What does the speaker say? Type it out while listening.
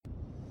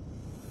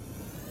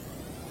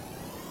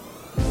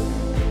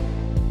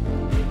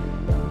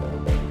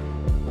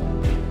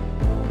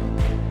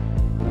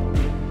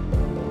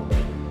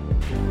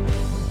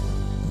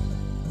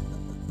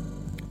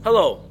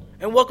Hello,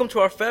 and welcome to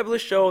our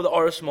fabulous show, The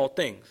Art of Small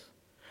Things.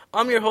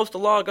 I'm your host,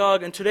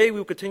 Alagog, and today we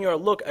will continue our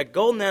look at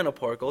gold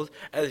nanoparticles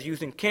as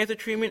used in cancer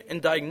treatment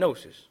and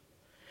diagnosis.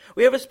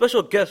 We have a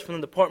special guest from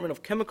the Department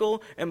of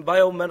Chemical and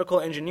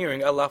Biomedical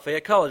Engineering at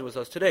Lafayette College with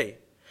us today,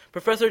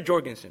 Professor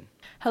Jorgensen.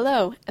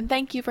 Hello, and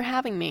thank you for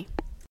having me.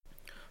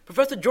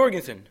 Professor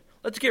Jorgensen,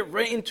 let's get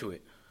right into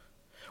it.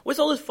 What's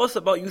all this fuss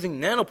about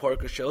using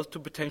nanoparticle shells to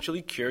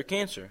potentially cure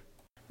cancer?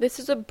 This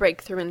is a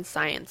breakthrough in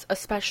science,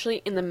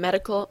 especially in the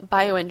medical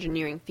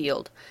bioengineering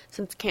field,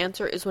 since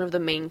cancer is one of the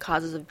main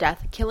causes of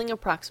death, killing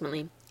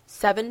approximately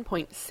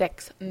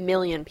 7.6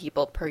 million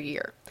people per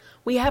year.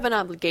 We have an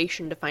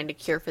obligation to find a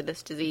cure for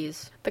this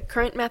disease. The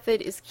current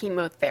method is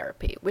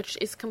chemotherapy, which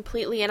is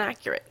completely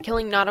inaccurate,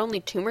 killing not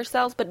only tumor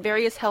cells but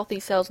various healthy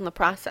cells in the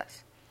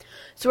process.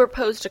 So we're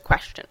posed a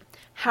question: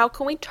 how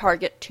can we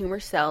target tumor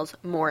cells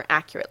more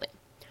accurately?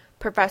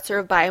 Professor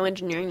of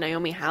Bioengineering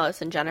Naomi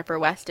Hallis and Jennifer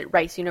West at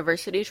Rice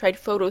University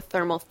tried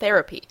photothermal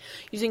therapy,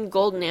 using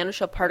gold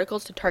nanoshell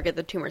particles to target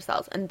the tumor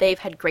cells, and they've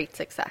had great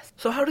success.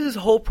 So how does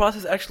this whole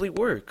process actually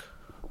work?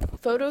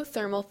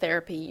 Photothermal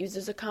therapy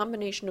uses a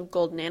combination of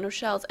gold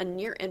nanoshells and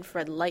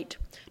near-infrared light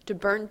to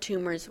burn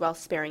tumors while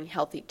sparing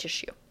healthy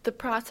tissue. The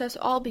process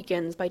all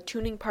begins by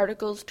tuning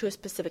particles to a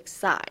specific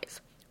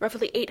size,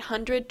 roughly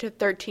 800 to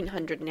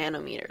 1300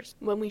 nanometers.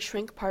 When we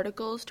shrink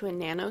particles to a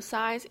nano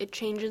size, it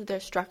changes their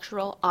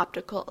structural,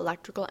 optical,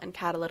 electrical, and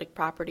catalytic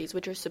properties,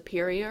 which are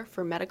superior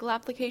for medical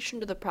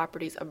application to the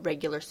properties of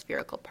regular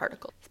spherical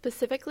particles.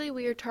 Specifically,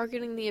 we are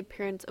targeting the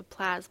appearance of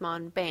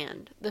plasmon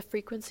band, the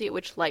frequency at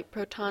which light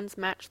protons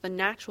match the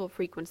natural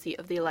frequency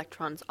of the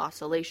electron's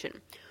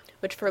oscillation,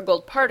 which for a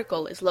gold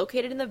particle is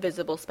located in the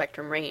visible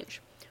spectrum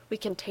range. We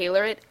can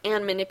tailor it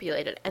and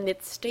manipulate it, and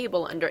it's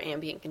stable under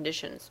ambient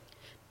conditions.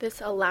 This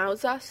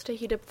allows us to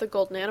heat up the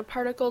gold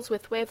nanoparticles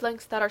with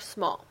wavelengths that are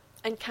small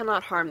and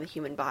cannot harm the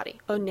human body.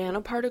 A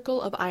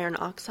nanoparticle of iron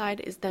oxide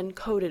is then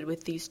coated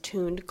with these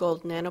tuned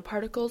gold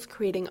nanoparticles,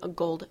 creating a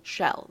gold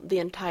shell. The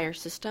entire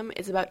system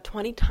is about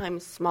 20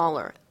 times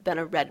smaller than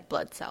a red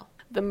blood cell.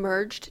 The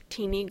merged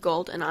teeny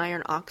gold and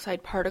iron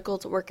oxide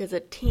particles work as a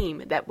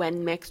team that,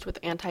 when mixed with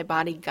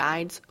antibody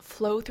guides,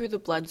 flow through the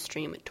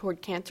bloodstream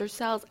toward cancer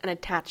cells and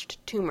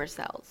attached tumor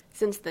cells.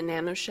 Since the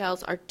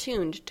nanoshells are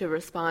tuned to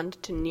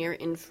respond to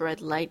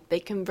near-infrared light, they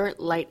convert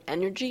light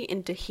energy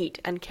into heat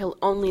and kill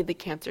only the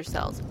cancer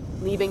cells,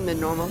 leaving the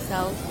normal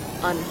cells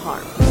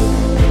unharmed.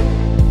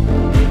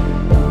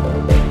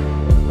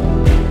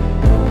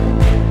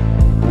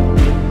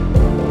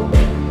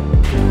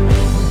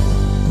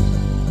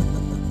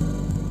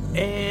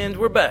 And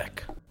we're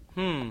back.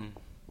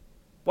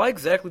 Why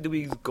exactly do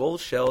we use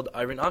gold-shelled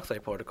iron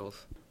oxide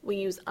particles? We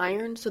use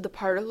iron so the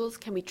particles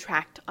can be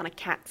tracked on a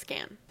CAT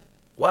scan.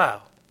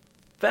 Wow.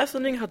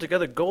 Fascinating how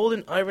together gold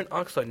and iron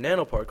oxide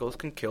nanoparticles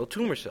can kill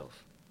tumor cells.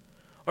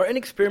 Are any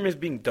experiments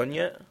being done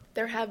yet?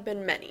 There have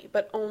been many,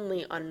 but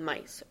only on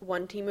mice.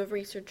 One team of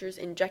researchers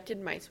injected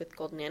mice with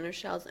gold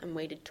nanoshells and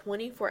waited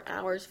 24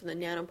 hours for the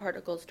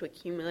nanoparticles to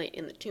accumulate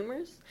in the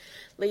tumors.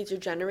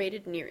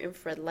 Laser-generated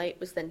near-infrared light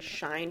was then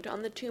shined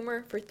on the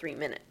tumor for 3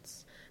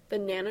 minutes. The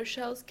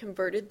nanoshells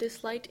converted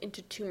this light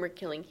into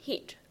tumor-killing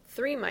heat.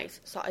 3 mice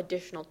saw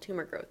additional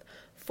tumor growth.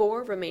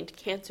 4 remained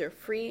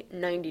cancer-free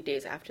 90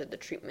 days after the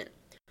treatment.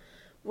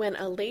 When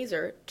a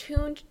laser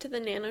tuned to the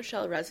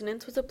nanoshell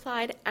resonance was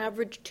applied,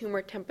 average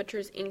tumor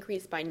temperatures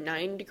increased by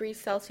 9 degrees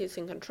Celsius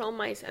in control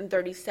mice and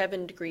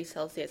 37 degrees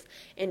Celsius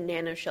in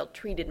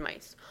nanoshell-treated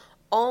mice.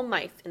 All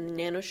mice in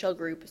the nanoshell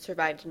group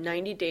survived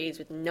 90 days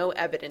with no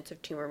evidence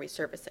of tumor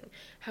resurfacing.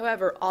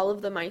 However, all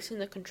of the mice in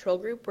the control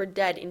group were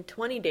dead in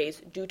 20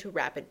 days due to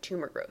rapid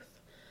tumor growth.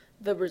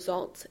 The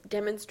results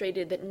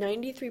demonstrated that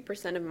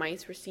 93% of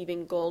mice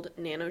receiving gold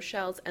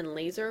nanoshells and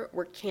laser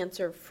were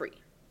cancer-free.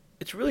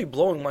 It's really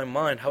blowing my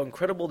mind how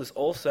incredible this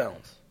all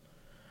sounds.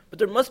 But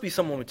there must be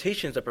some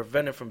limitations that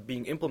prevent it from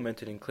being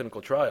implemented in clinical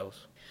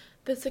trials.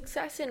 The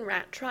success in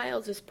rat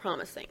trials is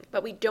promising,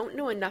 but we don't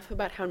know enough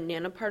about how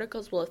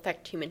nanoparticles will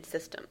affect human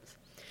systems.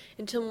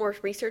 Until more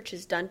research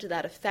is done to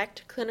that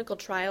effect, clinical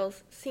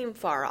trials seem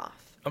far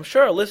off. I'm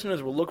sure our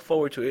listeners will look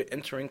forward to it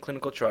entering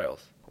clinical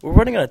trials. We're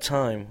running out of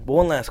time, but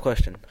one last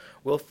question.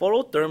 Will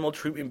photothermal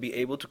treatment be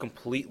able to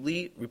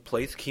completely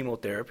replace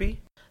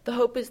chemotherapy? The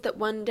hope is that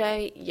one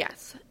day,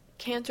 yes.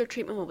 Cancer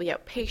treatment will be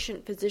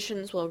outpatient,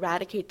 physicians will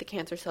eradicate the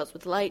cancer cells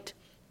with light.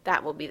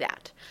 That will be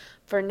that.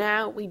 For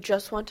now, we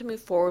just want to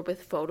move forward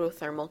with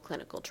photothermal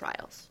clinical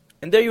trials.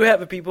 And there you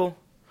have it, people.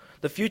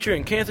 The future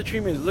in cancer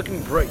treatment is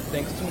looking bright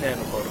thanks to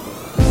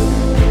nanoparticles.